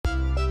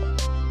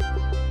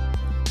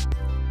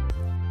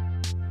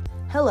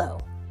Hello,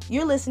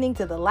 you're listening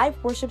to the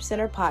Life Worship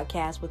Center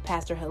podcast with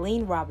Pastor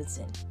Helene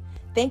Robinson.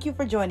 Thank you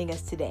for joining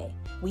us today.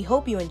 We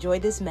hope you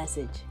enjoyed this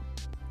message.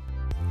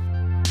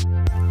 And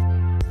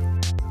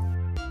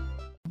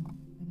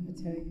I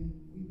tell you,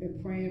 we've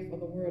been praying for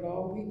the word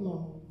all week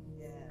long.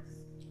 Yes.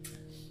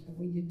 And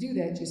when you do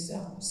that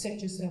yourself, set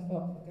yourself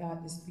up for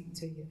God to speak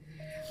to you.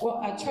 Well,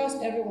 I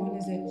trust everyone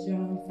is at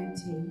John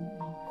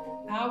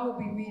 15. I will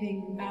be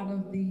reading out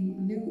of the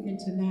New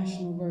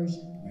International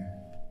Version.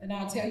 And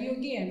I'll tell you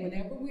again,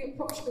 whenever we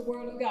approach the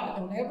word of God,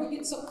 don't ever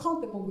get so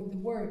comfortable with the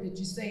word that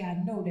you say, I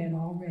know that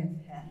already.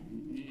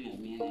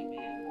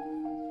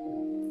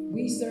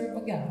 We serve a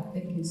God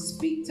that can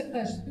speak to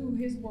us through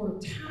his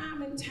word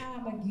time and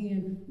time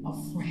again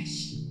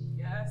afresh.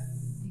 Yes.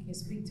 He can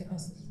speak to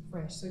us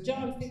afresh. So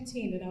John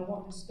 15, and I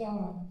want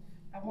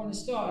to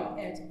start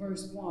at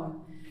verse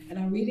 1. And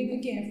I'm reading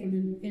again from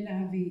the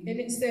NIV. And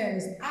it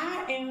says,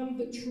 I am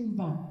the true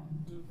vine.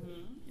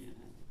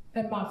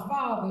 And my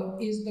Father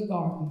is the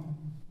gardener.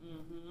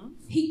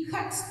 He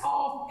cuts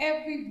off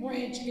every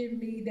branch in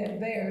me that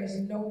bears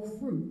no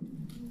fruit,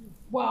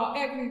 while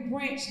every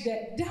branch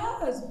that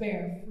does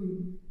bear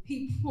fruit,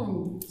 he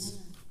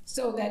prunes,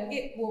 so that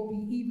it will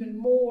be even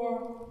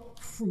more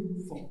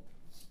fruitful.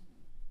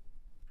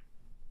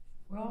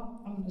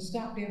 Well, I'm going to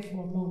stop there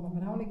for a moment,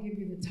 but I want to give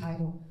you the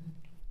title.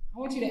 I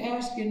want you to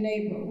ask your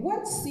neighbor,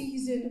 what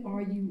season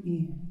are you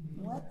in?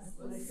 What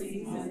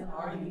season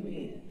are you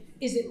in?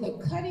 Is it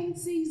the cutting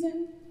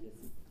season?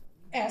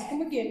 Ask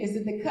them again. Is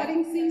it the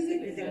cutting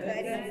season? Is it the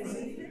cutting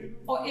season?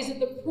 Or is it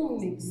the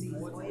pruning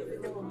season? Or is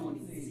it the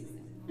pruning season?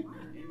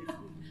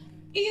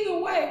 Either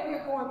way,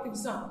 we're going through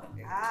something.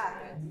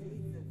 Yes,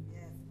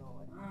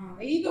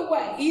 Lord. Either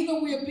way, either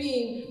we're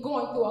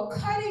going through a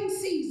cutting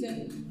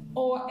season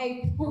or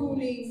a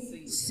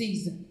pruning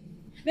season.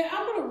 Now,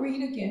 I'm going to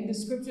read again the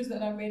scriptures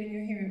that I read in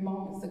your hearing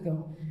moments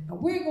ago.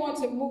 And we're going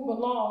to move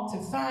along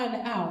to find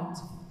out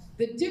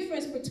the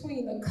difference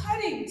between the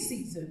cutting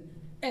season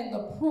and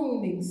the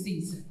pruning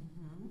season.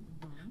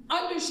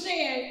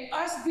 Understand,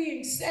 us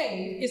being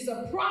saved is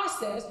a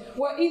process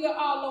where either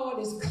our Lord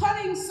is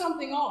cutting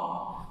something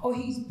off or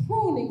he's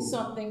pruning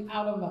something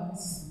out of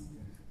us.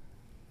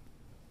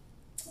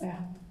 Yeah.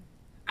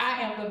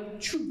 I am the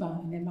true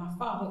vine and my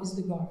Father is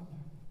the gardener.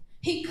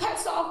 He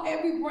cuts off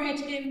every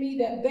branch in me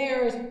that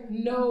bears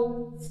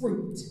no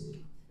fruit.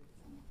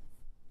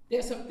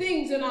 There's some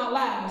things in our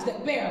lives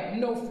that bear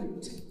no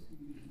fruit.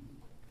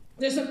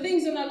 There's some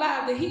things in our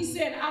life that he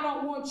said, I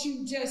don't want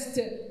you just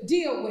to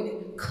deal with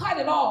it. Cut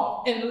it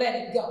off and let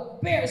it go.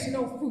 Bears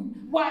no fruit.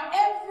 While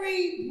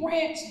every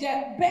branch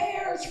that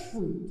bears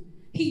fruit,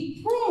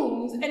 he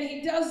prunes, and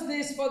he does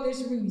this for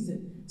this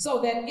reason,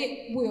 so that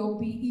it will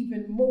be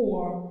even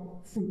more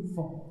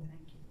fruitful.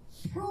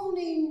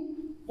 Pruning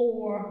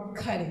or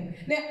cutting.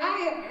 Now, I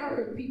have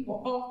heard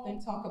people often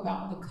talk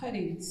about the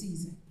cutting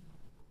season.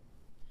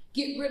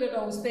 Get rid of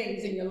those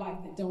things in your life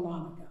that don't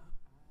honor God.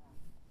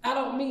 I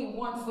don't mean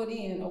 1 foot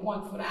in or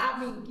 1 foot out.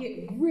 I mean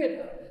get rid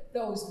of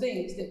those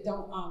things that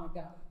don't honor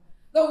God.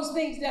 Those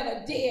things that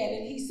are dead,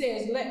 and he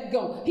says, let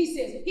go.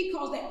 He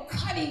calls that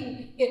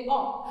cutting it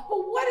off. But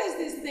what is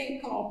this thing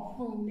called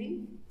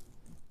pruning?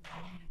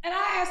 And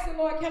I asked the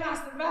Lord, can I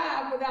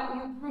survive without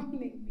you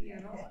pruning me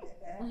at all?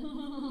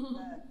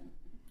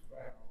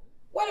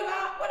 What if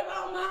I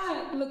don't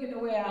mind looking the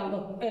way I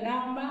look? And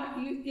I don't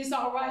mind, it's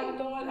all right,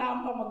 Lord,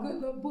 I'm a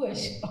good little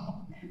bush.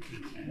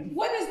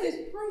 What is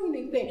this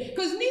pruning thing?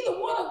 Because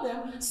neither one of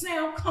them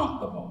sound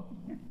comfortable.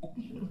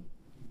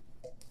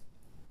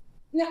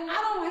 Now,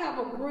 I don't have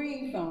a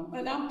green thumb,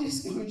 and I'm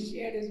just going to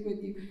share this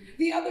with you.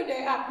 The other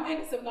day, I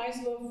planted some nice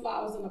little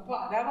flowers in a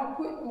pot. I don't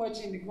put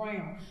much in the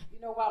ground. You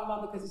know why,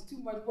 Mother? Because it's too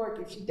much work.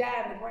 If she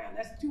died in the ground,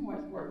 that's too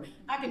much work.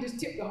 I can just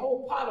tip the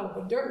whole pot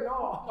over, dirt and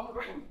all.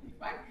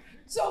 Right?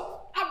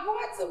 So I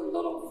brought some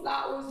little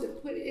flowers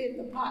and put it in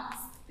the pots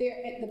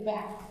there at the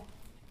back.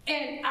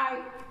 And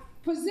I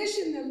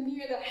positioned them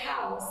near the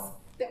house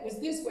that was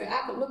this way.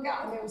 I could look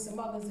out and there were some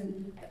others in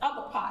the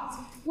other pots.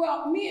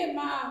 Well, me and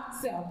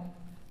myself,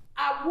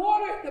 I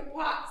watered the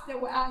pots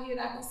that were out here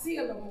that I could see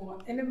a little more.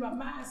 And in my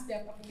mind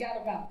step, I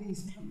forgot about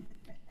these.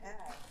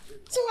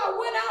 So I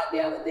went out the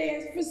other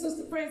day and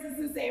Sister Francis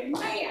and said,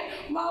 man,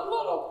 my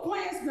little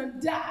plants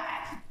done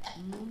died.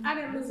 I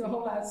didn't lose a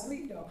whole lot of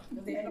sleep though,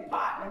 because they're in a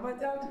pot. Am I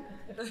telling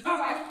you? All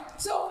right.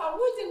 So I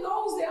went to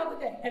Lowe's the other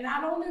day, and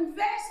I don't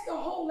invest a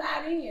whole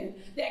lot in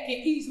that can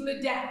easily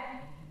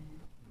die.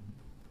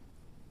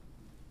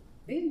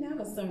 Isn't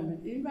that a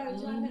sermon?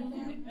 Anybody trying that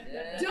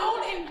down?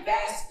 Don't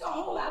invest a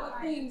whole lot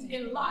of things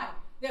in life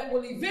that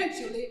will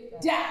eventually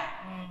die.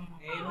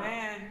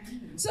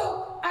 Amen.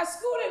 So I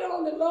scooted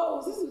on the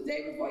Lowe's. This was the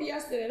day before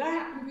yesterday, and I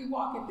happened to be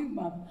walking through,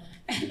 Mother.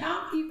 And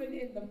I'm even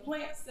in the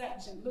plant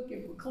section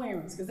looking for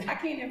clearance because I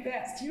can't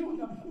invest. You don't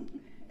know.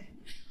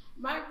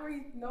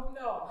 Migraine,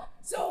 no.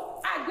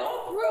 So I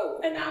go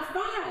through and I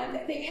find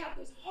that they have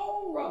this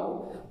whole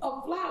row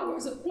of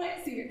flowers, of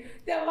plants here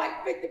that are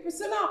like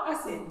 50% off. I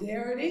said,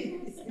 there it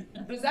is.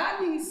 Because I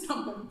need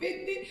something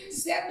 50,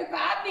 75,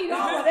 I need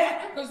all of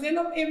that. Because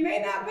it may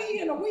not be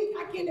in a week.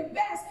 I can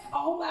invest a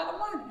whole lot of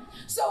money.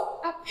 So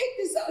I picked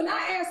this up and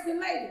I asked the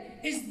lady,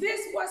 is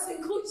this what's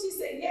included? She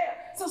said,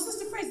 yeah. So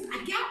Sister Francis,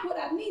 I got what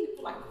I needed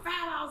for like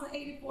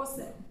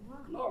 $5.84.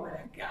 Glory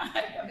to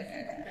God.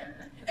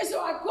 And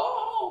so I go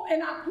home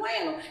and I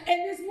plan them.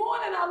 And this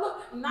morning I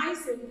look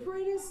nice and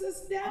pretty,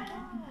 sister.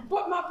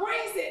 But my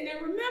brain said, now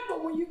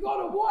remember when you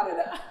go to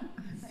water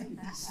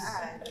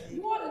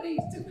these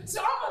two.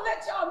 So I'm going to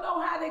let y'all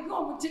know how they're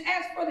going. But to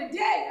ask for the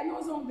day, I know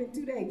it's only been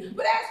 2 days,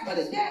 but ask for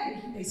the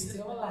day, they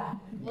still alive.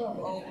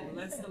 Oh,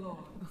 bless the Lord.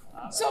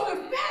 So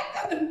the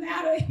fact of the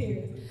matter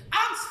is,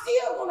 I'm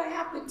still going to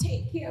have to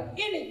take care of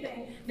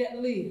anything that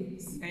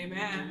lives.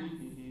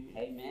 Amen.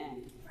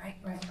 Amen.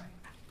 Right.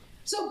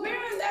 So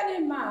bearing that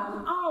in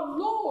mind, our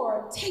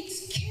Lord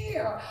takes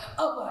care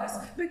of us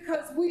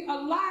because we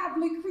are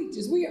lively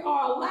creatures. We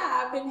are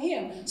alive in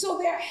Him. So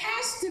there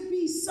has to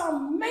be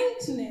some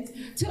maintenance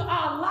to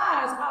our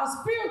lives, our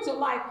spiritual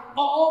life,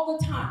 all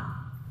the time.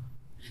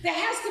 There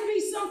has to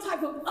be some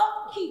type of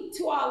upkeep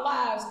to our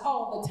lives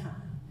all the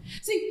time.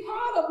 See,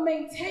 part of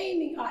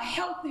maintaining a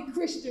healthy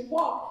Christian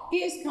walk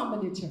is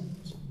coming to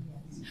church.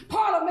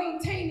 Part of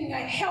maintaining a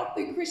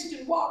healthy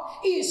Christian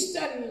walk is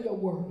studying your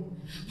word.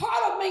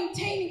 Part of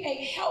maintaining a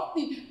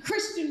healthy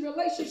Christian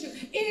relationship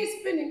is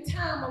spending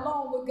time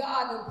alone with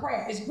God in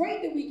prayer. It's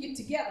great that we get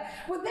together,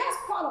 but that's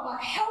part of a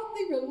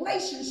healthy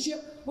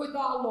relationship with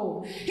our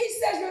Lord. He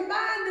says,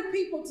 remind the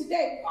people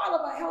today, part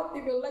of a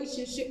healthy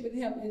relationship with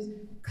Him is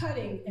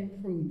cutting and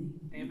pruning.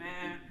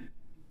 Amen.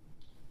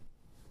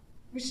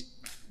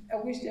 I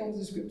wish there was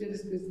a scripture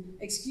that could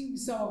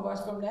excuse some of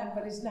us from that,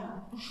 but it's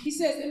not. He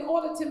says, in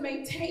order to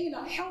maintain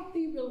a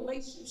healthy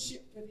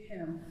relationship with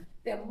Him,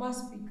 there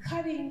must be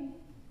cutting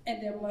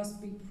and there must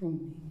be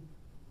pruning.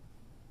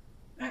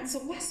 All right,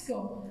 so let's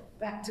go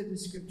back to the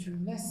scripture.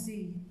 Let's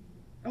see.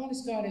 I want to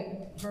start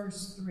at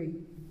verse 3.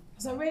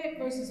 So I read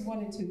verses 1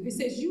 and 2. It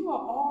says, you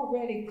are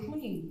already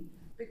clean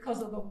because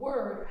of the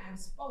word I have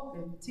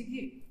spoken to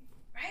you.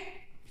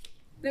 Right?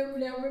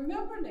 Now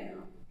remember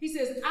now, he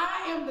says,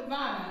 I am the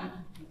vine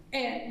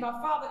and my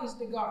Father is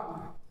the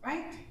gardener,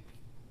 right?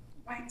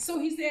 Right? So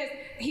he says,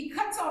 he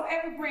cuts off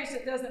every branch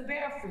that doesn't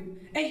bear fruit,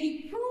 and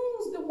he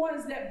prunes the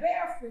ones that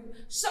bear fruit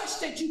such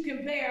that you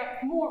can bear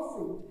more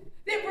fruit.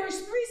 Then verse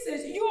 3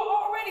 says, you are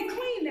already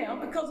clean now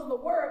because of the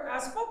word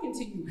I've spoken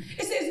to you.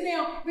 It says,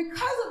 now,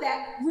 because of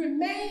that,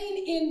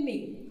 remain in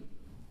me,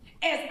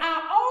 as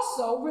I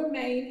also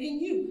remain in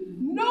you.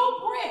 No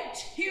branch,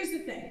 here's the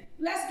thing,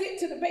 let's get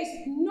to the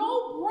basics.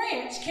 No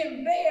branch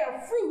can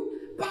bear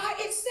fruit by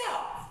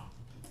itself.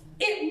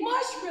 It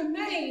must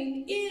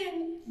remain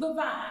in the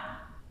vine.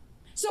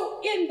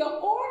 So in the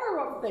order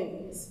of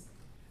things,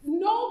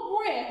 no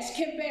branch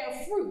can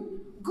bear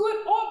fruit, good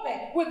or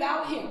bad,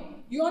 without Him.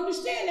 You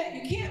understand that?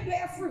 You can't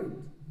bear fruit.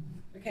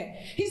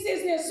 Okay. He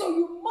says there, so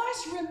you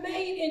must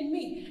remain in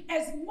me.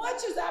 As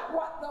much as I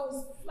brought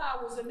those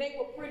flowers and they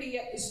were pretty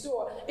at the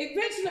store,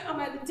 eventually I'm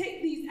going to have to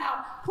take these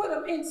out, put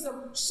them in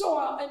some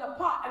soil in a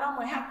pot, and I'm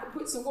going to have to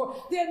put some more.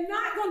 They're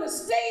not going to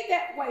stay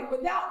that way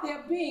without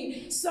there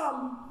being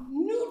some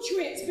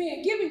nutrients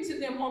being given to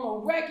them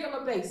on a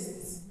regular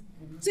basis.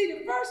 See,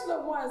 the first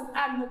little ones,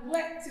 I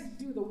neglect to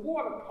do the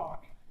water part.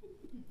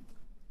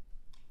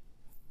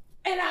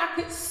 And I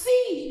could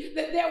see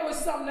that there was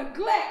some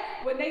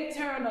neglect when they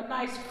turned a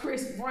nice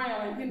crisp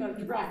brown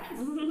and, dry.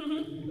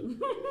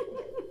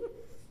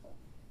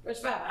 Verse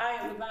 5, I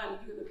am the vine and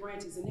you are the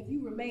branches. And if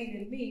you remain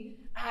in me,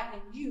 I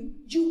in you,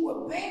 you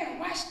will bear,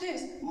 watch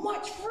this,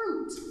 much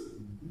fruit.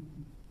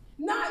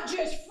 Not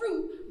just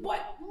fruit, but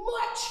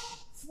much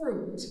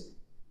fruit.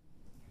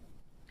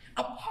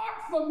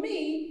 Apart from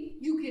me,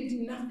 you can do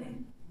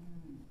nothing.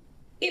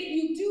 If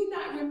you do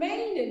not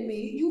remain in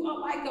me, you are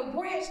like a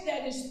branch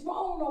that is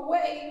thrown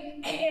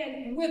away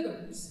and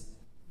withers.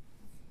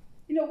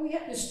 You know, we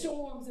have the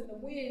storms and the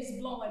winds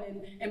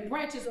blowing and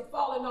branches are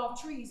falling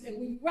off trees. And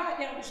when you ride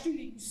down the street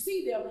and you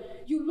see them,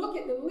 you look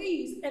at the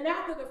leaves, and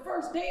after the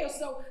first day or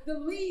so, the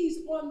leaves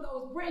on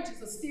those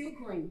branches are still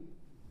green.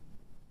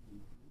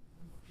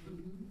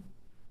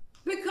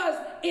 Because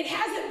it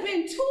hasn't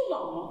been too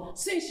long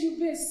since you've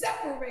been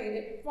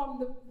separated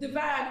from the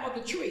vine or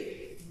the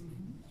tree.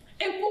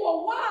 And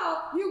for a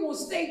while, you're going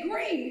to stay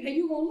green and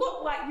you're going to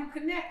look like you're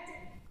connected.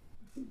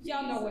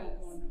 Y'all know where I'm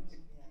going.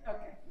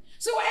 Okay.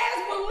 So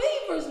as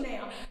believers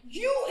now,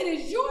 it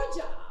is your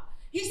job.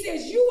 He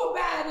says, you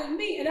abide in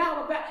me and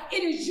I'll abide.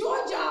 It is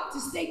your job to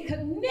stay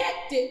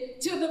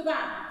connected to the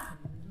vine.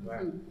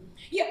 Right.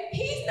 Yeah,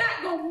 he's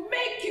not going to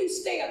make you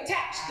stay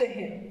attached to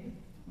him.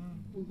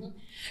 Mm-hmm.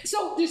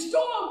 So the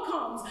storm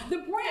comes, the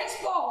branch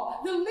falls,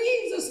 the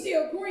leaves are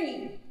still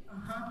green.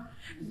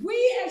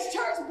 We as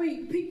church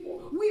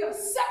people, we are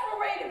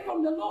separated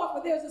from the Lord,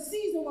 but there's a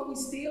season where we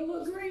still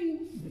look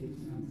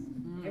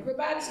green.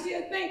 Everybody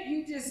still think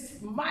you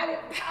just mighty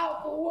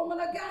powerful woman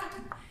of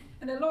God.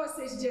 And the Lord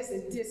says, just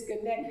as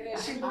disconnected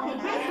as she was.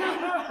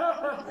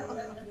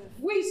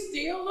 We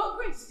still look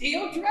great,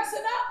 still dressing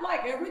up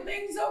like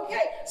everything's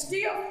okay,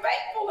 still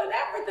faithful and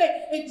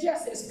everything, and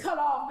just as cut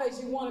off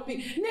as you want to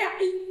be. Now,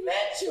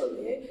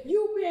 eventually,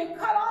 you being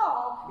cut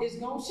off is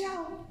going to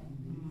show.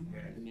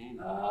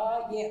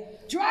 Yeah.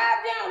 Drive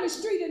down the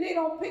street and they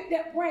don't pick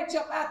that branch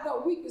up after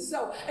a week or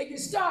so, and you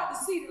start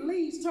to see the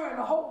leaves turn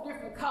a whole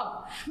different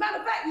color. Matter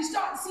of fact, you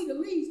start to see the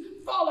leaves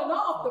falling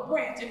off the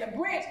branch, and the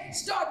branch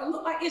start to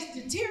look like it's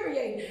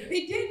deteriorating.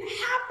 It didn't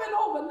happen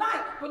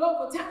overnight, but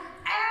over time.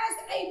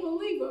 As a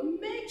believer,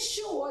 make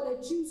sure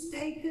that you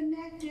stay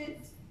connected.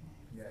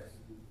 Yes.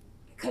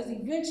 Because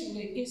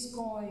eventually it's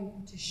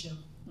going to show.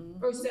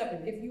 Verse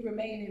 7, if you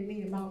remain in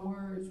me and my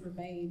words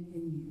remain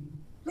in you.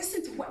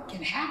 Listen to what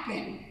can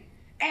happen.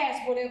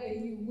 Ask whatever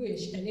you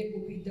wish, and it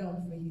will be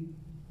done for you.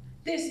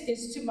 This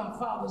is to my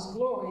Father's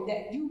glory,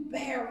 that you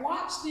bear,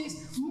 watch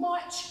this,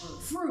 much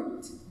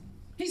fruit.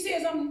 He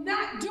says, I'm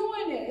not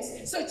doing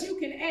this so that you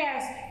can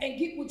ask and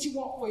get what you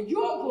want for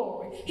your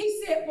glory.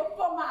 He said, but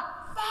for my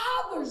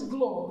Father's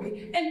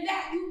glory, and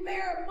that you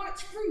bear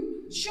much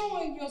fruit,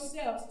 showing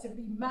yourselves to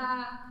be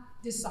my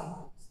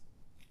disciples.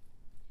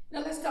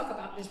 Now let's talk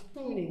about this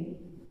pruning.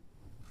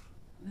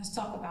 Let's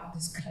talk about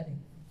this cutting.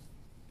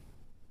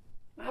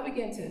 I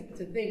began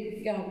to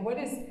think, God, what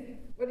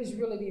is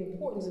really the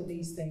importance of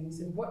these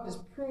things, and what does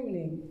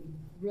pruning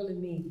really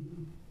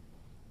mean?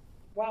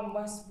 Why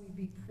must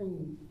we be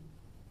pruned?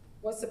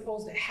 What's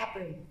supposed to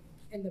happen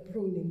in the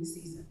pruning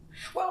season?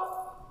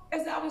 Well,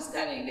 as I was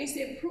studying, they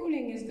said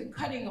pruning is the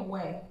cutting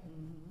away.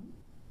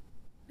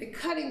 The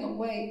cutting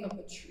away of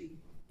a tree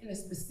in a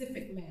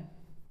specific manner.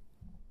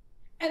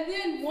 And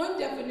then one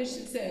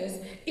definition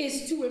says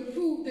is to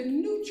improve the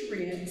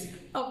nutrients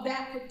of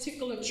that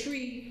particular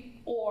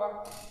tree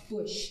or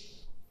bush.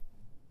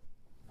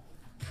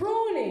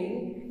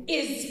 Pruning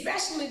is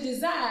specially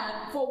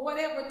designed for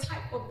whatever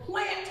type of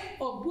plant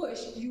or bush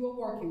you are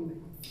working with.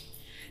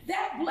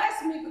 That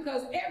blessed me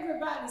because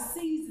everybody's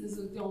seasons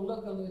are going to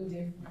look a little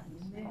different.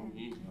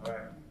 All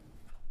right.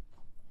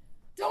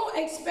 Don't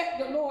expect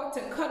the Lord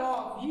to cut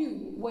off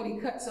you what he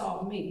cuts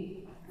off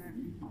me.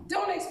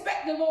 Don't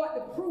expect the Lord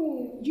to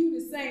prune you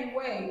the same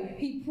way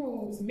he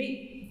prunes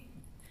me.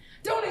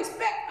 Don't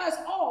expect us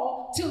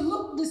all to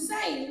look the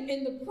same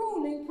in the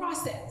pruning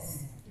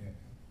process.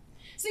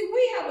 See,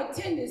 we have a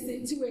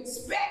tendency to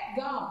expect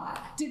God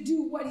to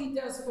do what he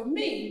does for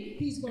me,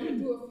 he's going to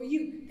do it for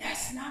you.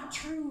 That's not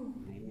true.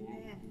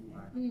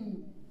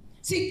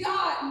 See,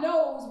 God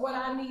knows what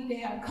I need to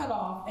have cut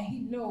off, and he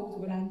knows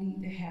what I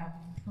need to have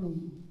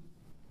pruned.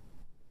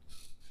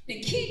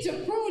 The key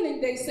to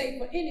pruning, they say,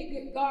 for any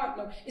good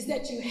gardener is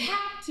that you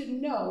have to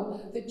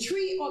know the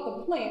tree or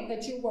the plant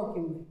that you're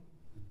working with.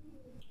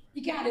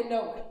 You got to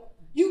know it.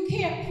 You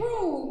can't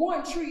prune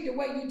one tree the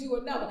way you do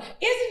another.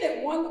 Isn't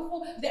it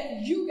wonderful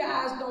that you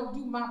guys don't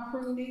do my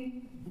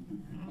pruning?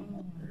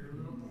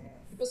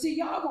 But see,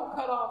 y'all gonna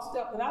cut off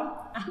stuff, and I'm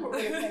a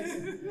real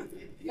person.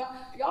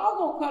 Y'all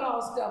gonna cut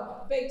off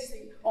stuff based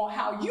on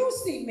how you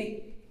see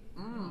me.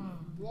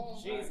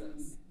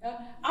 Jesus.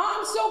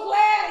 I'm so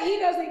glad he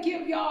doesn't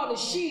give y'all the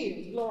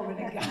shield, glory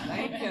to God.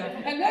 Thank you.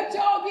 And let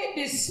y'all get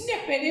this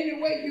snippet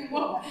any way you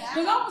want.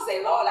 Because I'm going to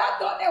say, Lord, I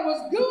thought that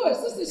was good.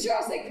 Sister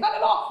Cheryl said, cut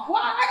it off.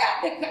 Why I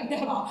got to cut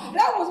that off?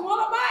 That was one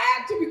of my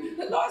attributes.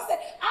 The Lord said,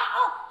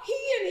 he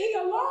and he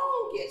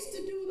alone gets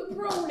to do the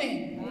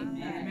pruning.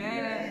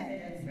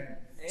 Amen.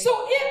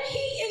 So if he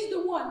is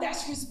the one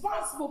that's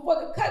responsible for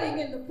the cutting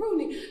and the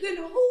pruning, then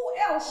who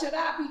else should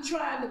I be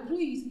trying to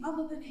please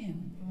other than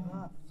him?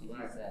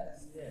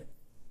 Jesus.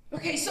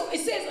 Okay, so it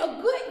says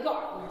a good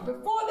gardener,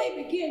 before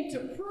they begin to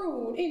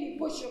prune any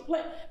bush or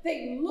plant,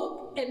 they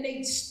look and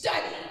they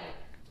study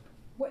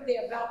what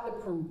they're about to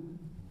prune.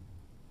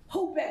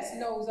 Who best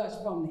knows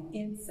us from the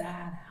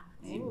inside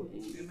out?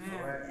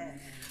 Amen.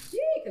 Yeah,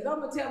 because I'm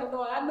going to tell the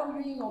Lord, I know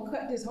you ain't going to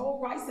cut this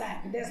whole right side,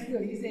 but that's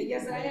good. He said,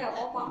 yes, I am,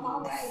 on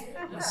my way.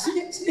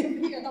 Snip,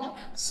 snip here, and I'm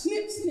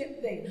snip,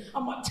 snip there.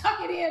 I'm going to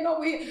tuck it in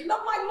over here. And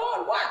I'm like,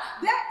 Lord, why?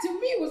 That to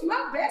me was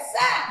my best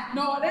side.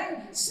 No, it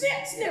ain't.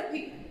 Snip, snip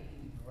here.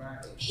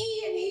 Right.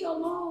 He and he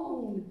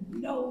alone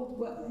knows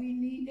what we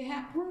need to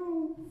have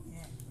pruned.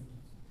 Yeah.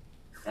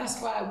 That's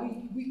why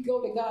we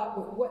go to God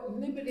with what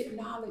limited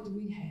knowledge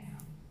we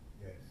have.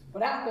 Yes.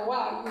 But after a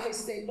while, you may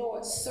say,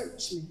 Lord,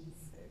 search me.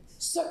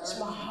 Search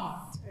my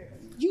heart.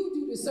 You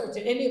do the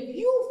searching. And if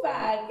you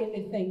find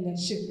anything that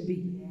shouldn't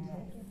be.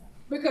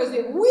 Because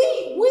if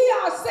we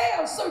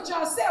ourselves search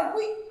ourselves,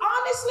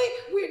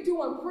 we're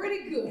doing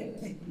pretty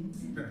good.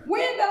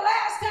 When the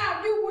last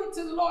time you went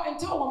to the Lord and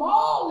told him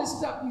all the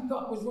stuff you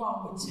thought was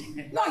wrong with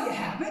you? No, you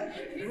haven't.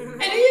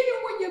 And even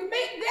when you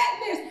make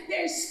that list,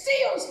 there's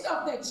still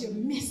stuff that you're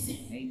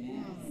missing.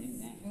 Amen.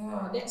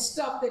 That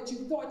stuff that you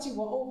thought you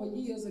were over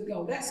years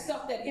ago. That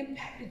stuff that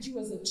impacted you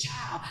as a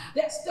child.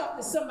 That stuff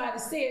that somebody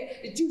said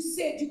that you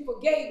said you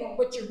forgave them,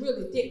 but you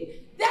really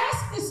didn't.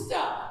 That's the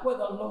stuff where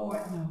the Lord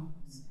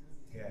knows.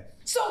 Yes.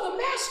 So the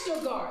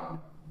master gardener,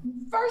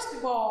 first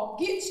of all,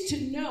 gets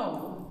to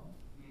know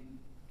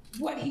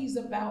what he's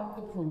about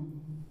to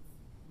prune.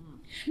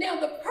 Now,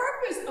 the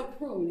purpose of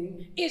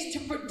pruning is to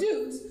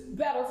produce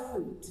better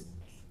fruit.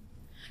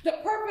 The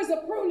purpose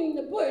of pruning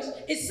the bush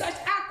is such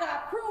after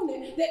I prune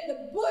it that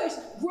the bush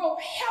grow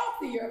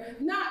healthier,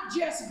 not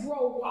just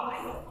grow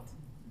wild.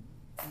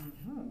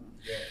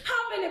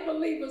 How many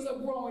believers are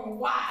growing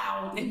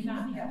wild and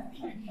not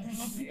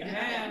healthy?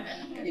 Amen.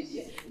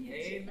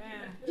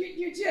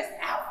 You're just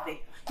out there.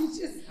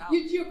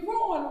 You're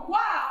growing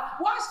wild.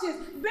 Watch this,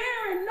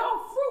 bearing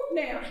no fruit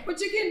now, but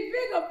you're getting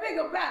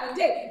bigger by the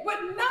day, but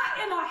not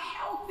in a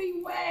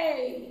healthy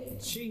way.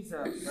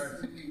 Jesus.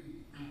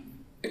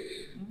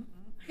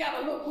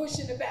 Got a little bush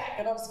in the back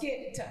and I'm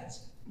scared to touch.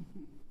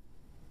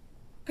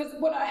 Because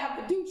what I have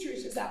to do,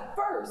 Trish, is I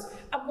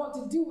want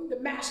to do what the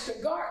master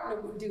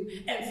gardener would do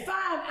and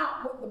find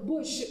out what the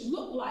bush should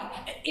look like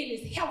in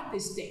its healthy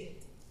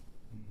state.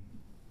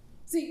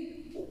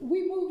 See,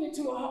 we moved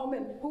into a home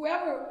and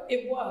whoever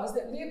it was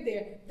that lived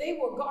there, they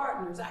were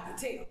gardeners, I could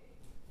tell.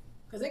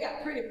 Because they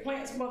got pretty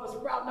plants, mother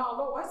sprouting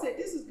all over. I said,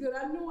 this is good.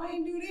 I know I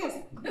ain't do this.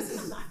 This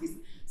is nice.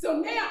 So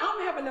now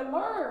I'm having to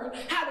learn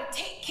how to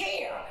take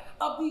care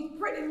of these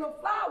pretty little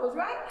flowers,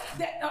 right?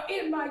 That are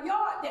in my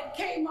yard that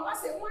came up. I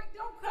said, Mike,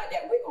 don't cut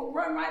that. We're going to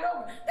run right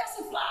over it. That's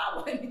a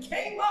flower. And it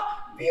came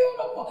up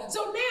beautiful.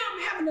 So now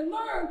I'm having to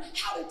learn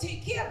how to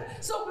take care of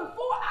it. So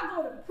before I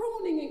go to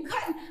pruning and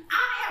cutting,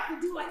 I have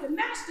to do like the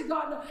master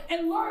gardener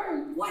and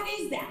learn what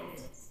is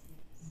that?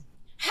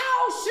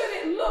 How should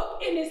it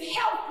look in its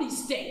healthy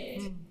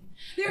state?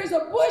 There's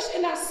a bush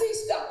and I see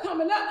stuff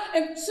coming up,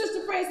 and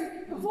Sister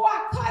Francis, before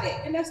I cut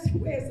it, and that's the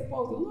way it's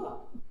supposed to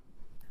look,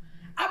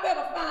 I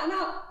better find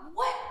out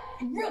what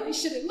really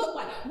should it look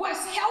like,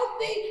 what's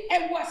healthy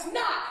and what's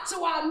not,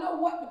 so I know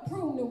what to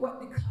prune and what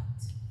to cut.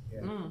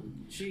 Yeah.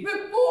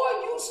 Before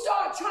you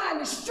start trying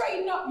to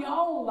straighten up your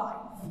own life,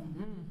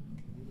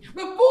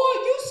 before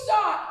you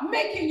start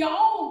making your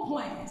own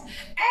plans,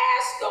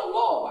 ask the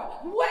Lord,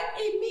 what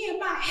in me in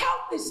my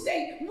healthy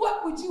state,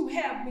 what would you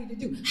have me to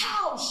do?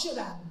 How should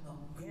I look?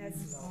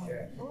 Yes,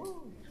 Lord.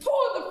 Who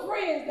are the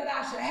friends that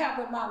I should have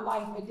in my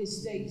life at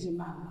this stage in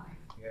my life?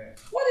 Yeah.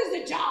 What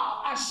is the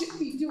job I should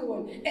be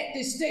doing at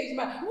this stage in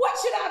my life? What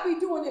should I be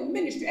doing in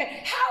ministry? And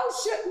how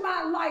should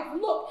my life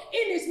look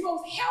in its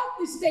most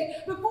healthy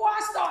state before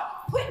I start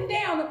putting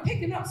down and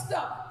picking up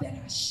stuff that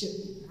I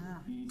shouldn't?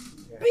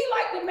 Be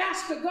like the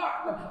master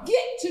gardener.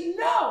 Get to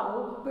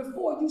know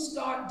before you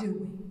start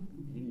doing.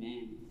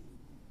 Amen.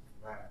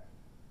 Right.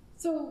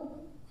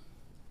 So,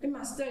 in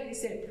my study, it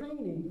said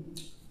pruning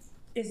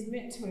is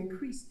meant to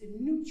increase the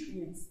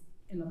nutrients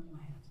in a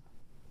plant.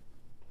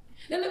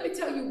 Now, let me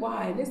tell you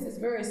why. This is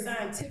very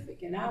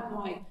scientific, and I'm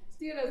like,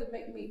 still doesn't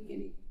make me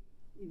any,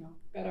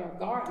 better a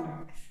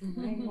gardener.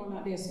 I ain't going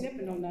out there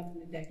snipping on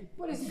nothing today,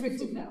 but it's good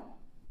to know.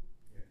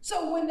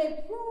 So, when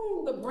they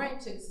prune the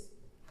branches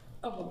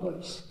of a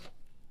bush,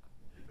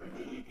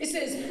 it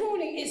says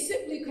pruning, it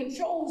simply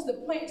controls the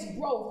plant's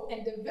growth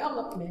and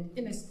development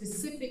in a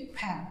specific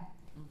pattern.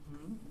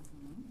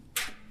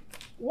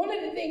 One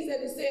of the things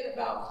that it said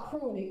about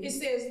pruning, it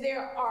says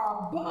there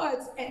are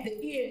buds at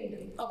the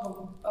end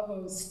of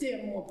a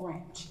stem or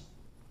branch.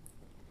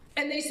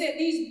 And they said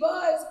these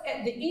buds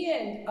at the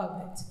end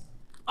of it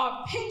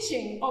are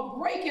pinching or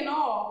breaking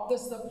off the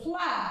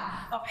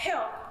supply of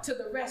help to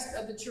the rest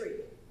of the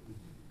tree.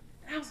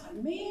 And I was like,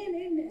 man,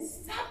 isn't it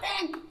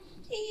something?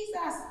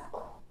 Jesus.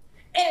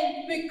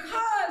 And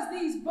because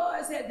these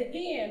buds at the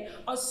end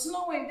are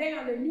slowing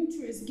down the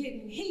nutrients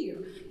getting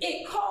here,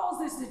 it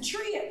causes the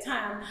tree at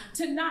times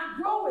to not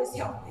grow as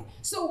healthy.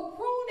 So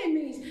pruning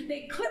means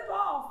they clip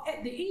off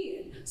at the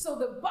end so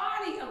the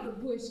body of the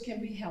bush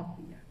can be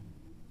healthier.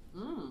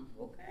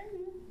 Okay,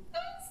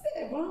 that's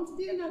it. Well, I'm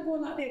still not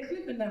going out there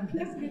clipping them.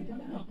 That's good to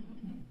know.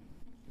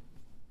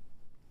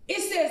 It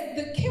says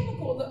the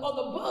chemical or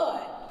the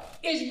bud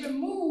is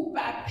removed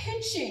by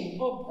pinching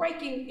or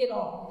breaking it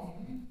off.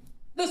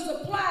 The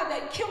supply,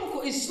 that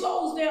chemical, it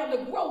slows down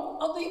the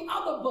growth of the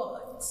other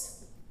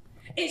buds.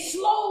 It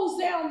slows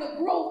down the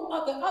growth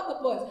of the other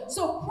buds.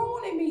 So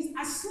pruning means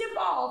I snip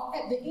off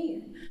at the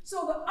end.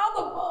 So the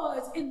other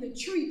buds in the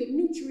tree, the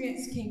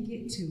nutrients can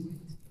get to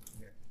it.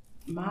 Yeah.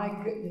 My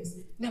goodness.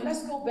 Now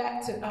let's go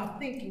back to our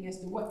thinking as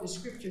to what the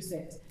scripture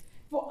says.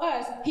 For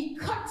us, he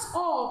cuts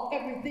off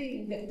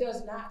everything that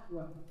does not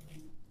grow,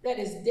 that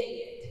is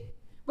dead.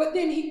 But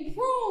then he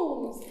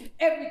prunes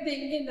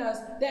everything in us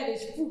that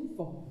is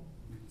fruitful.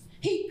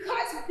 He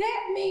cuts,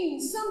 that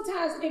means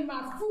sometimes in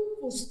my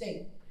fruitful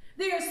state,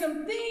 there are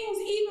some things,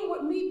 even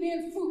with me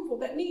being fruitful,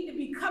 that need to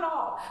be cut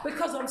off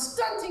because I'm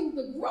stunting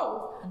the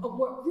growth of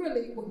what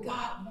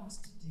God wants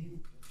to do.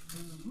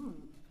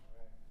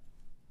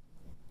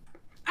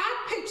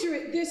 I picture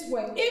it this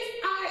way.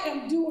 If I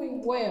am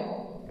doing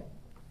well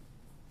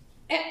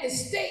at the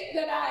state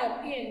that I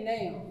am in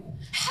now,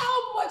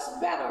 how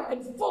much better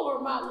and fuller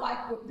my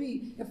life would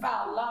be if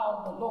I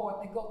allowed the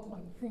Lord to go through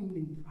a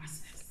pruning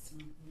process.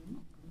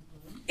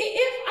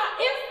 If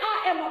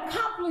I am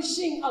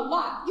accomplishing a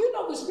lot,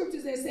 the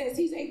scriptures that says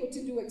he's able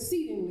to do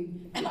exceedingly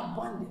and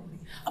abundantly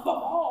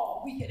above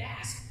all we could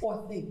ask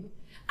or think.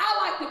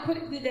 I like to put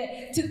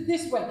it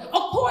this way.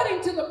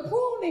 According to the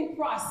pruning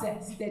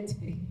process that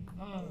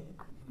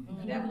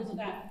that was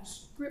not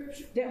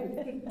scripture. That was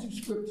putting two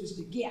scriptures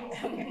together.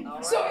 Okay.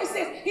 Right. So it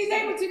says he's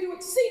able to do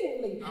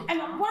exceedingly and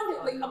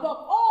abundantly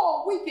above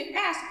all we can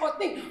ask or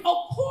think,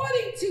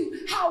 according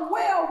to how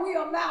well we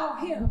allow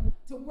him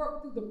to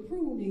work through the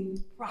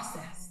pruning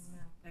process.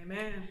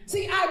 Amen.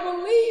 See, I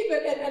believe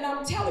it, and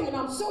I'm telling you, and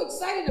I'm so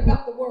excited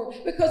about the word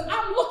because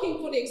I'm looking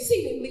for the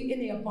exceedingly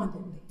and the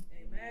abundantly.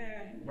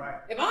 Amen.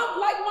 Right. If I'm,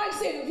 like Mike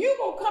said, if you're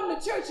going to come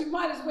to church, you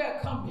might as well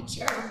come to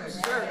church.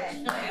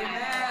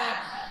 Amen.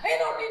 Ain't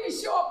no need to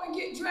show up and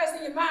get dressed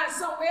in your mind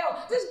somewhere else.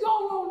 Just go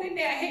on in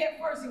there head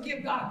first and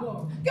give God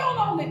glory. Go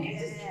on in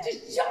there.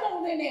 Just jump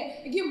on in there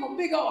and give him a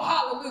big old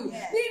hallelujah.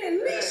 Then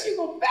at least you're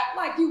going to feel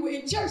like you were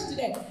in church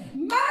today.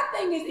 My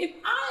thing is, if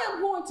I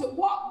am going to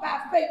walk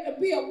by faith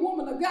and be a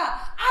woman of God,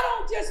 I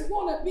don't just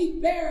want to be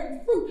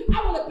bearing fruit.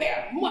 I want to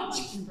bear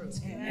much fruit.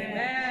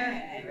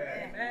 Amen.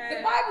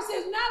 The Bible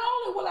says, not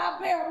only will I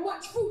bear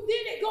much fruit,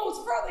 then it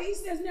goes further. He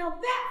says, now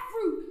that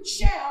fruit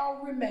shall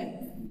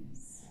remain.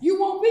 You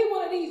won't be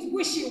one of these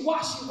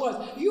wishy-washy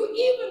ones.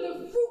 Even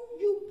the fruit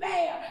you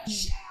bear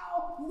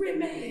shall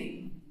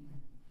remain.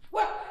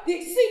 Well, the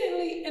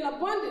exceedingly and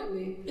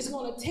abundantly is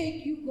going to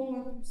take you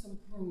going through some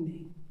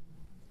pruning.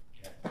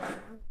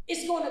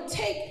 It's going to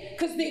take,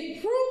 because they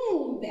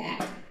prune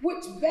that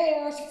which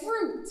bears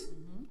fruit.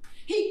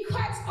 He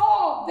cuts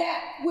off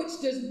that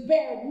which does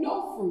bear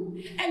no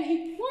fruit, and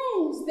he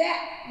prunes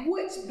that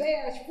which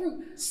bears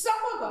fruit. Some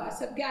of us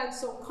have gotten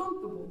so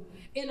comfortable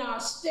in our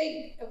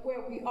state of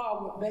where we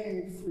are with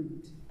bearing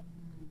fruit.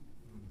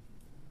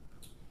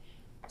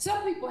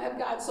 Some people have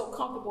gotten so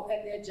comfortable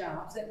at their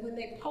jobs that when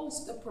they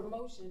post a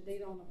promotion, they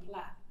don't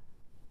apply.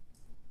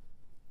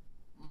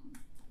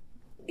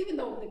 Even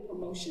though the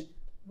promotion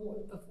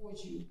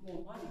affords you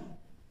more money,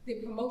 the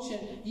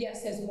promotion,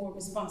 yes, has more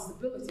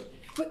responsibility,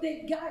 but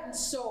they've gotten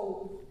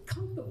so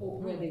comfortable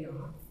where they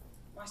are.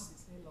 Watch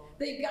this.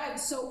 They've gotten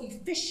so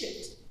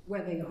efficient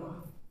where they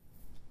are.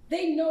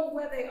 They know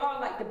where they are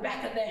like the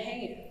back of their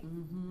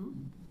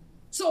hand.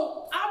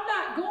 So I'm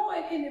not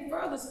going any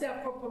further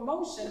step for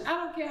promotion. I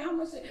don't care how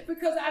much,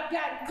 because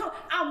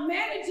I'm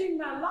managing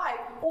my life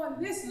on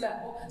this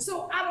level.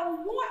 So I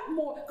don't want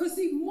more, because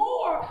see,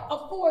 more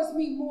affords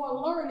me more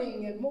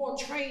learning and more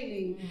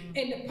training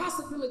and the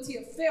possibility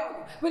of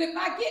failure. But if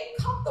I get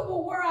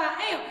comfortable where I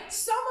am,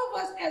 some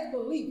of us as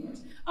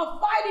believers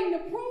are fighting the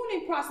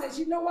pruning process.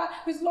 You know why?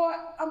 Because Lord,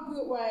 I'm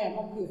good where I am.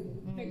 I'm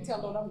good. I can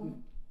tell Lord I'm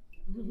good.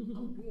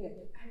 I'm good.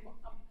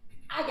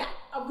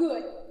 I'm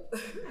good.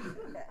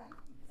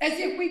 As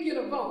if we get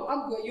a vote.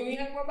 I'm good. You ain't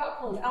have to worry about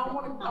pruning. I don't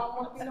want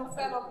to be no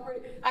fat. I'm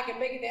pretty. I can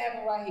make it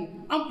happen right here.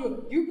 I'm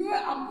good. You good?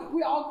 I'm good.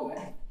 We all good.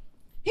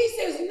 He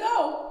says,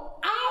 no,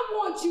 I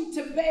want you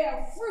to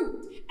bear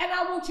fruit, and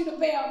I want you to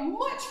bear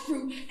much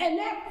fruit, and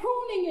that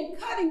pruning and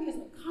cutting is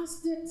a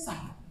constant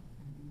cycle.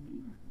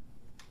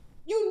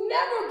 You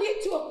never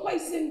get to a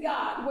place in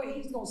God where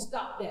he's going to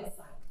stop that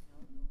cycle.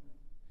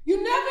 You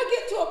never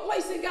get to a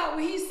place in God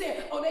where he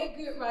said, oh, they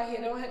good right here.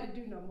 They don't have to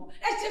do no more.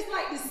 That's just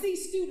like the C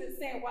student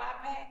saying, well, I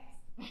passed.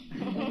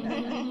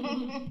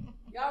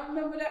 Y'all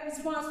remember that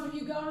response when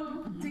you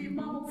go to your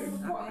mama with a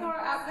report card?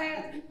 I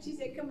passed. She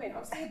said, come here.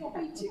 I'm still going to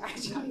beat you.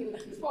 You're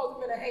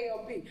supposed to be an A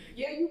or B.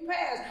 Yeah, you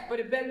passed, but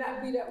it better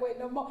not be that way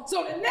no more.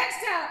 So the next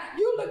time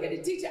you look at the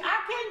teacher, I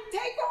can't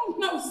take on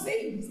no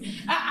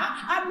C's.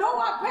 I know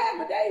I passed,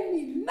 but they ain't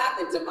mean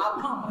nothing to my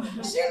mama.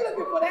 She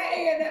looking for that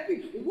A and that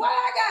B. What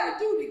I got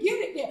to do to get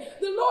it there?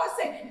 The Lord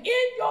said,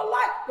 in your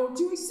life, don't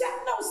you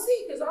accept no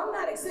C, because I'm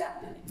not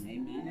accepting it.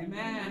 Amen.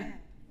 Amen.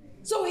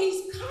 So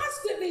he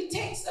constantly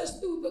takes us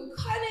through the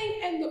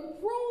cutting and the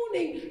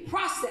pruning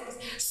process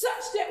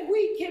such that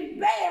we can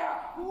bear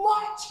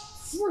much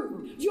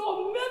fruit.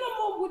 Your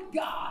minimum with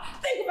God.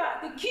 Think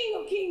about it. The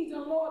King of Kings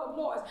and Lord of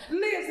Lords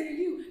lives in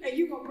you, and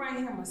you're going to bring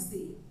him a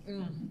seed.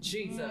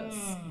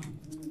 Jesus.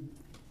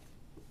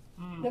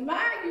 The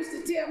mind used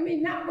to tell me,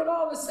 not with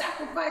all the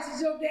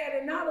sacrifices your daddy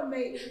and I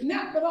made,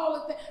 not with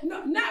all the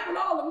not with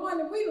all the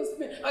money we done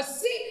spent. A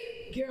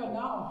seed, girl,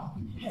 no.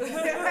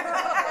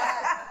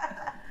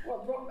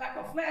 Well, brought back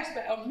a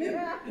flashback, a memory.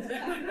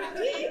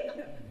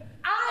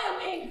 I am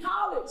in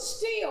college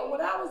still.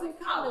 When I was in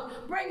college,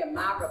 bringing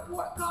my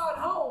report card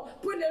home,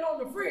 putting it on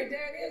the fridge.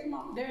 There it is,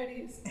 Mom. There it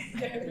is.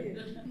 There it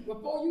is.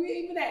 Before you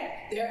even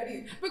ask, there it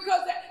is.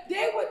 Because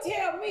they would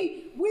tell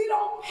me, we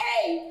don't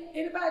pay.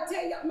 Anybody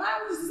tell you? Mine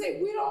used to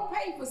say, we don't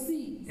pay for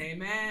seeds.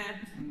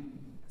 Amen.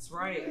 That's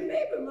right.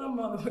 Maybe my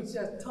mother was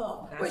just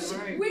tough. That's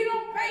right. We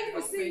don't pay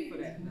for seeds. For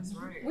that. That's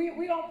right.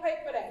 We don't pay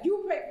for that.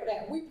 You pay for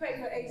that. We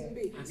pay for A's and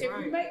B's. If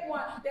right. you make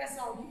one, that's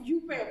on you.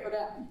 You pay for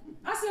that.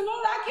 I said,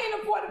 Lord, I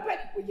can't afford to pay.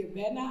 Well, you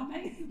better not,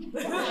 man.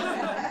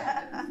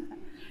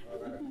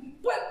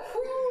 But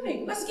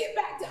pruning, let's get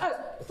back to us.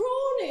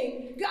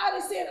 Pruning, God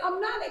is saying, I'm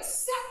not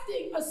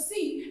accepting a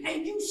seed,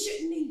 and you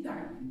shouldn't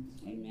either.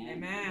 Amen.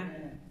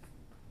 Amen.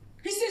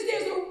 He says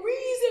there's a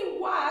reason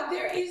why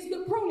there is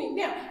the pruning.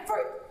 Now,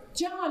 for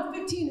John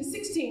 15 and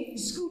 16, you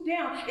scoot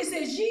down, it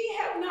says, ye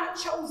have not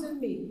chosen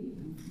me,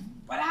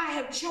 But I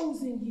have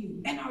chosen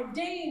you and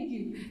ordained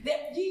you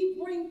that ye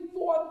bring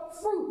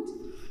forth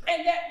fruit,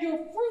 and that your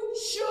fruit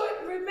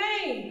should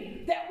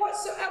remain, that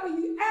whatsoever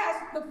you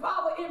ask the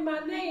Father in my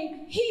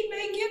name, he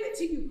may give it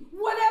to you.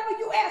 Whatever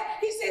you ask,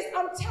 he says,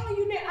 I'm telling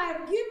you that I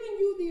have given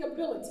you the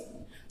ability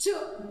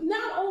to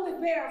not only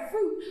bear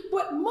fruit,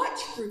 but much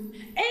fruit,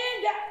 and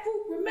that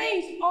fruit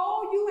remains.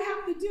 All you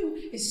have to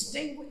do is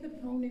stay with the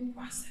pruning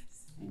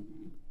process.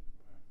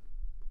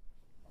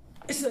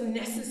 It's a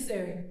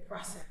necessary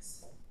process.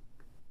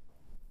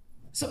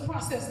 It's a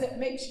process that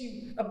makes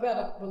you a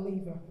better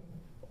believer.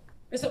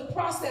 It's a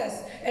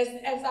process,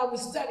 as I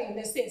was studying,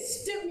 that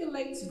says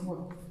stimulates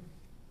growth.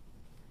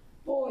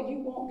 Boy, you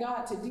want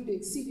God to do the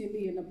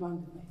exceedingly and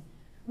abundantly.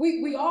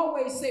 We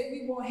always say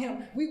we want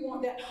him, we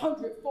want that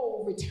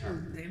 100-fold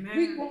return. Amen.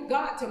 We want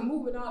God to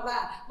move in our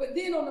lives. But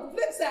then on the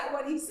flip side,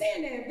 what he's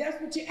saying there, if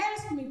that's what you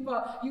asked me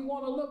for, you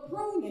want a little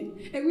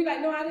pruning. And we're like,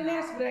 no, I didn't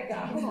ask for that,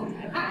 God. Hold on.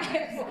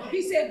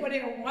 He said, but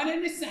they're one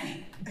and the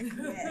same.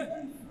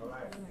 All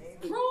right.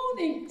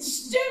 Pruning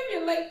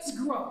stimulates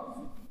growth.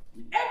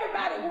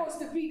 Everybody wants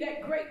to be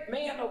that great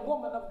man or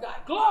woman of God.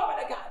 Glory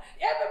to God.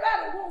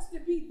 Everybody wants to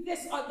be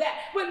this or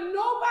that. But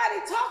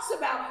nobody talks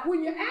about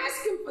when you're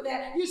asking for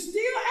that, you're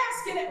still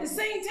asking at the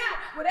same time.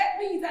 Well, that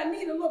means I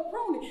need a little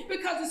pruning,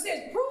 because it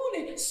says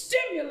pruning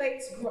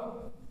stimulates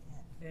growth.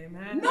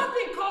 Amen.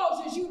 Nothing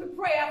causes you to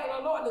pray after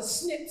the Lord to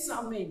snip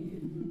something in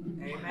you.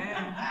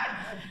 Amen.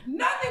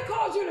 Nothing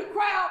causes you to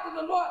cry out to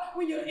the Lord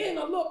when you're in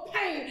a little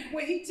pain,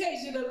 when he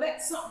tells you to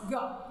let something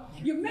go.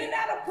 You may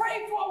not have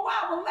prayed for a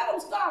while, but let him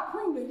start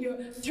pruning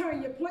you.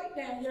 Turn your plate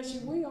down. Yes,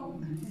 you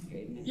will.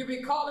 You'll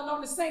be calling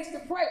on the saints to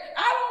pray.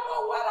 I don't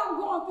know what I'm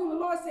going through.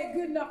 The Lord said,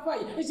 good enough for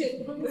you. He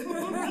said,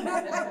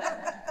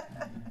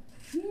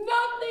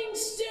 nothing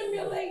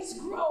stimulates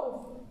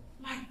growth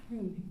like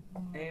pruning.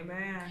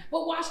 Amen.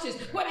 But watch this.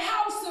 But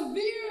how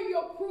severe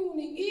your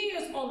pruning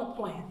is on the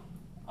plant.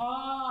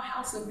 Oh,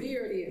 how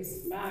severe it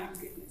is. My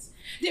goodness.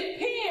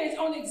 Depends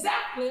on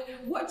exactly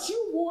what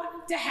you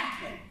want to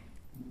happen.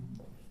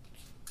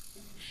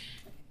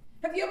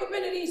 Have you ever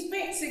been to these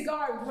fancy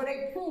gardens where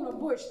they prune a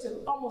bush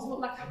to almost look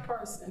like a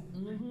person?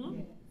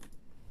 Mm-hmm.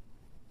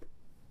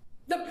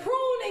 The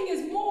pruning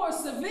is more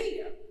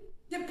severe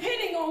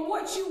depending on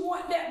what you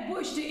want that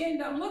bush to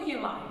end up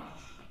looking like.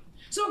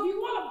 So if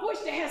you want a bush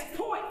that has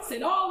points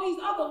and all these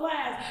other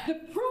lines, the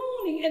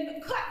pruning and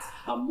the cuts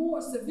are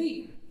more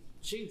severe.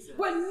 Jesus.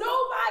 But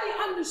nobody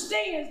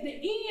understands the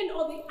end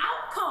or the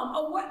outcome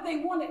of what they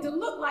want it to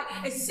look like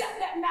except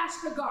that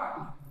master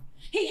gardener.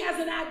 He has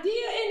an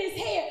idea in his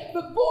head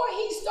before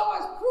he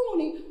starts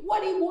pruning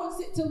what he wants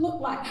it to look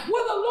like.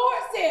 Well, the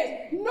Lord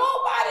says,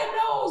 nobody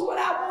knows what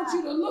I want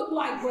you to look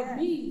like but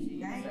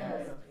me.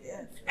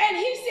 And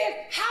he says,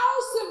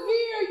 how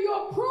severe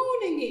your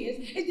pruning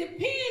is, it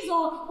depends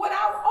on what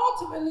I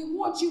ultimately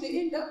want you to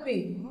end up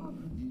being.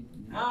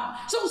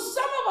 So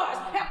some of us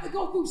have to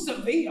go through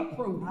severe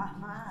pruning.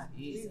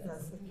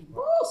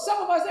 Ooh,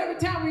 some of us, every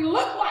time we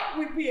look like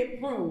we're being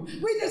pruned,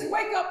 we just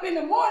wake up in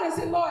the morning and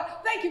say, Lord,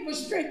 thank you for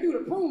strength through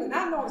the pruning.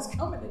 I know it's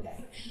coming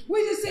today.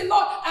 We just say,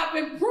 Lord, I've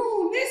been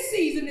pruned this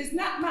season. It's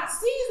not my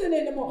season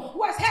anymore.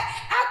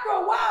 After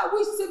a while,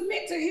 we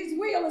submit to his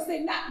will and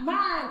say, not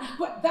mine,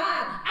 but thine.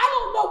 I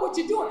don't know what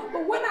you're doing,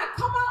 but when I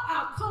come out,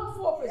 I'll come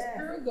forth as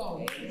pure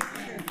gold.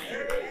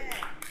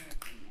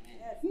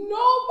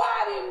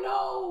 Nobody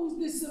knows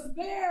the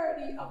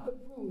severity of the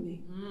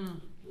pruning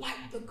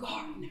like the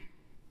gardener.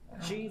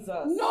 Jesus.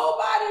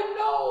 Nobody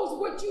knows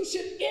what you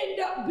should end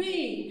up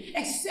being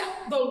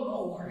except the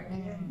Lord.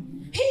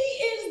 He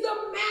is the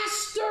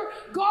master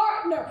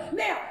gardener.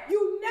 Now,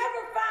 you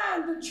never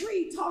find the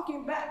tree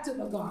talking back to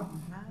the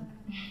gardener.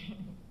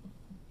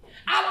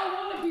 I don't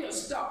want to be a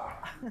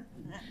star.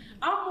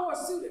 I'm more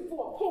suited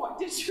for a point.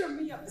 Just trim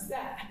me up the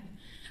side.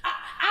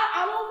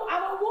 I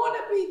don't want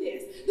to be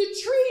this. The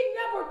tree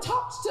never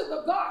talks to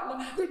the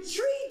gardener. The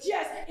tree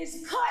just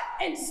is cut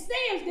and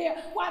stands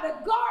there while the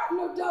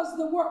gardener does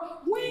the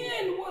work.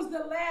 When was the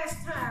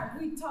last time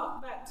we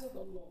talked back to the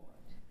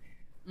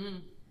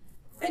Lord?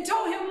 And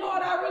told him,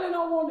 Lord, I really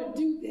don't want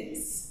to do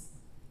this.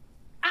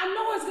 I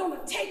know it's going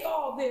to take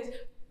all this,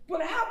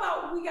 but how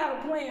about we got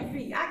a plan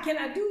B? Can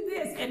I do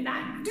this and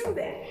not do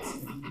that?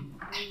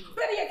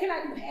 Better yet, can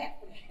I do half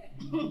of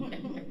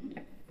that?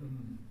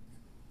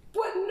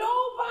 But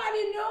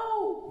nobody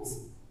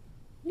knows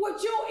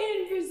what your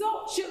end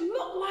result should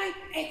look like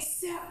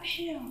except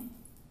him.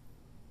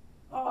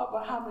 Oh,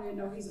 but how many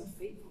know he's a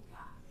faithful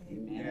God?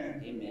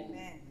 Amen. Amen.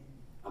 Amen.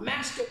 A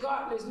master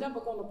gardener is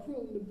never going to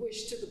prune the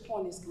bush to the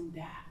point it's going to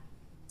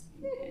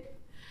die.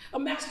 A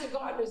master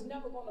gardener is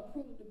never going to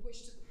prune the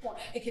bush to the point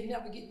it can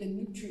never get the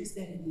nutrients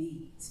that it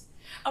needs.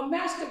 A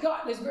master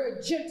gardener is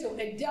very gentle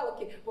and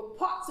delicate with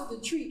parts of the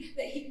tree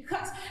that he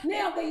cuts.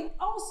 Now, they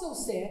also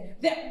said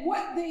that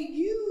what they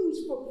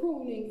use for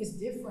pruning is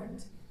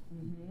different.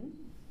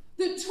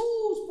 The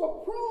tools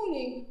for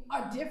pruning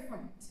are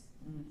different.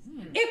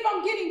 If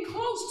I'm getting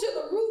close to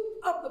the root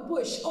of the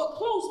bush or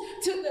close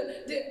to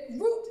the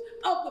root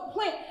of the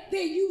plant,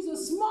 they use a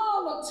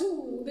smaller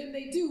tool than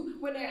they do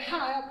when they're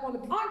high up on the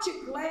plant. Aren't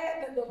you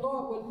glad that the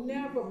Lord will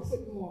never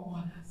put more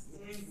on us?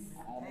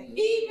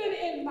 Even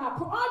in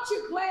aren't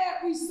you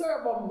glad we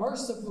serve a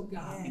merciful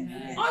God?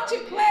 Aren't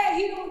you glad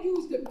he don't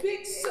use the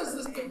big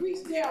scissors to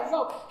reach down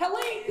low?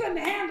 Helene couldn't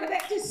handle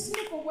that. Just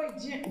snip away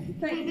gently.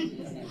 Thank you.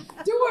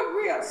 Do it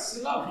real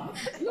slow.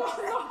 Lord,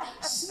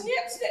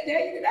 snips that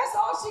day. That's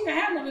all she can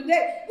handle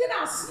today. Then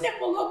I'll snip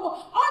a little more.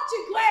 Aren't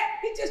you glad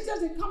he just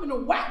doesn't come in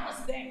and whack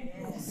us down?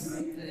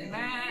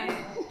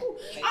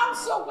 I'm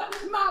so glad.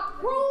 My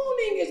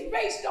pruning is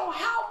based on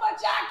how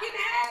much I can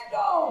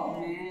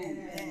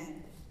handle.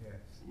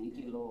 Thank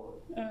you,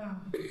 Lord.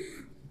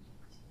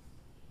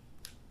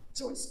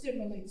 So it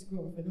stimulates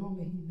growth, and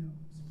only he knows.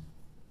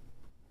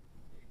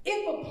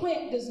 If a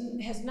plant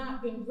has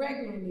not been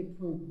regularly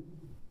pruned,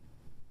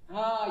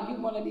 you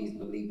one of these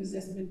believers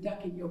that's been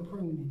ducking your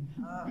pruning.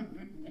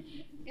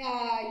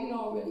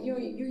 You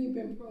ain't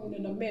been pruned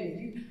in a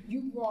minute.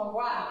 You growing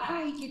wild.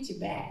 How he get you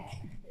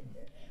back?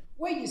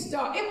 Where you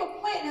start. If a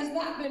plant has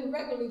not been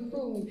regularly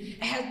pruned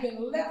and has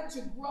been left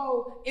to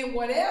grow in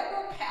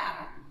whatever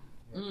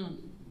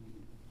pattern,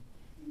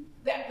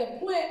 that the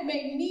plant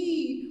may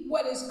need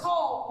what is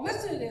called,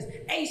 listen to this,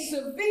 a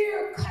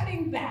severe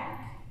cutting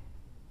back.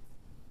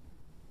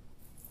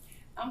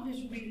 I'm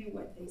just reading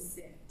what they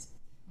said.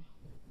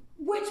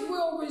 Which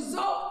will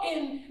result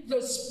in the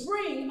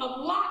spring of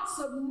lots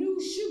of new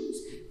shoots,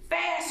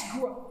 fast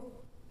growth.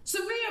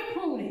 Severe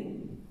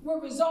pruning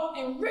will result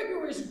in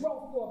rigorous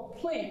growth for a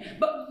plant,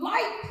 but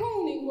light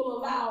pruning will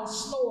allow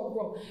slower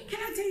growth. Can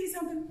I tell you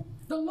something?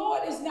 The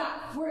Lord is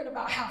not worried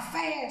about how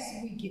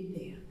fast we get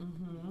there.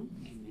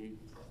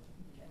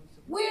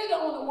 We're the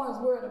only ones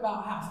worried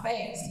about how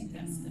fast he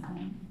does stuff.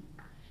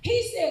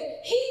 He says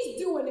he's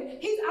doing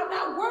it. I'm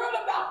not worried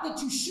about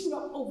that you shoot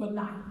up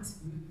overnight.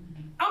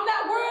 I'm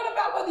not worried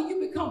about whether you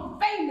become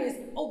famous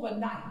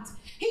overnight.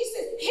 He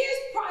says his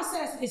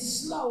process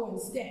is slow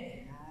and steady.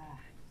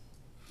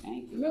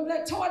 Remember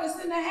that tortoise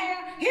in the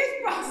hare? His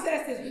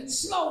process is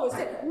slow and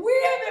steady.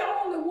 We're the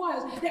only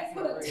ones that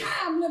put a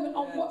time limit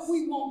on what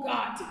we want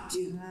God to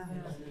do.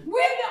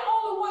 We're the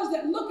only ones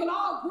that look at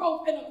our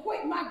growth and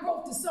equate my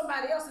growth to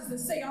somebody else's and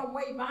say I'm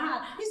way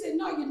behind. He said,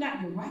 no, you're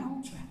not. You're right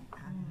on track.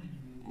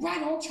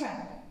 Right on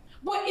track.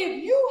 But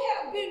if you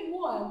have been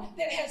one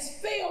that has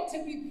failed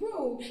to be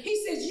pruned,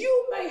 he says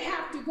you may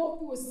have to go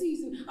through a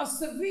season of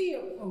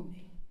severe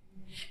pruning.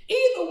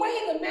 Either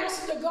way, the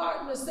master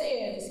gardener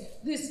says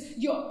this,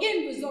 your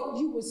end result,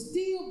 you will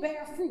still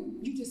bear fruit.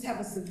 You just have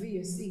a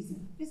severe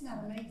season. Isn't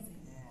that amazing?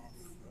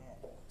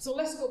 So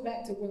let's go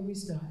back to where we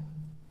started.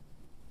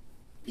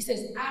 He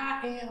says,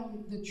 I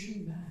am the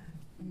true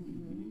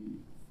vine.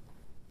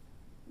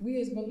 We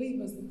as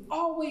believers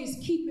always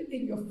keep it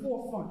in your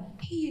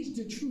forefront. He is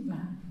the true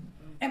vine.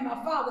 And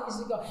my Father is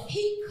the God.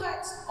 He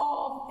cuts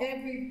off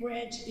every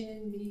branch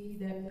in me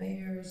that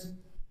bears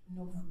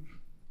no fruit.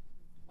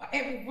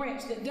 Every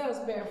branch that does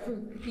bear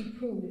fruit, he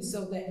prunes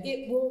so that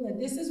it will,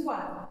 and this is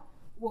why,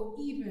 will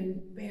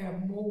even bear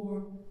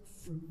more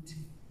fruit.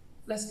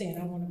 Let's stand.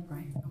 I want to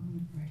pray.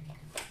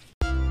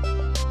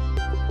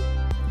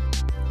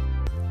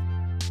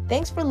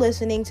 Thanks for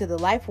listening to the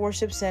Life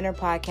Worship Center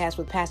podcast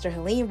with Pastor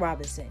Helene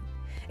Robinson.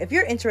 If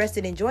you're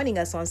interested in joining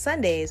us on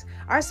Sundays,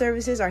 our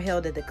services are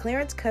held at the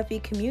Clarence Cuffey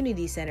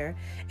Community Center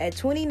at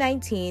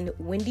 2019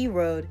 Windy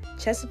Road,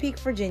 Chesapeake,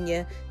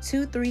 Virginia,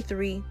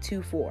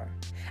 23324.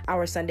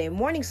 Our Sunday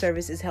morning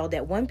service is held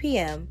at 1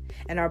 p.m.,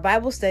 and our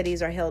Bible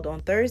studies are held on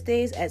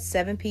Thursdays at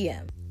 7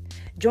 p.m.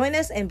 Join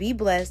us and be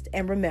blessed,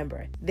 and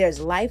remember, there's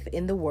life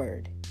in the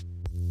Word.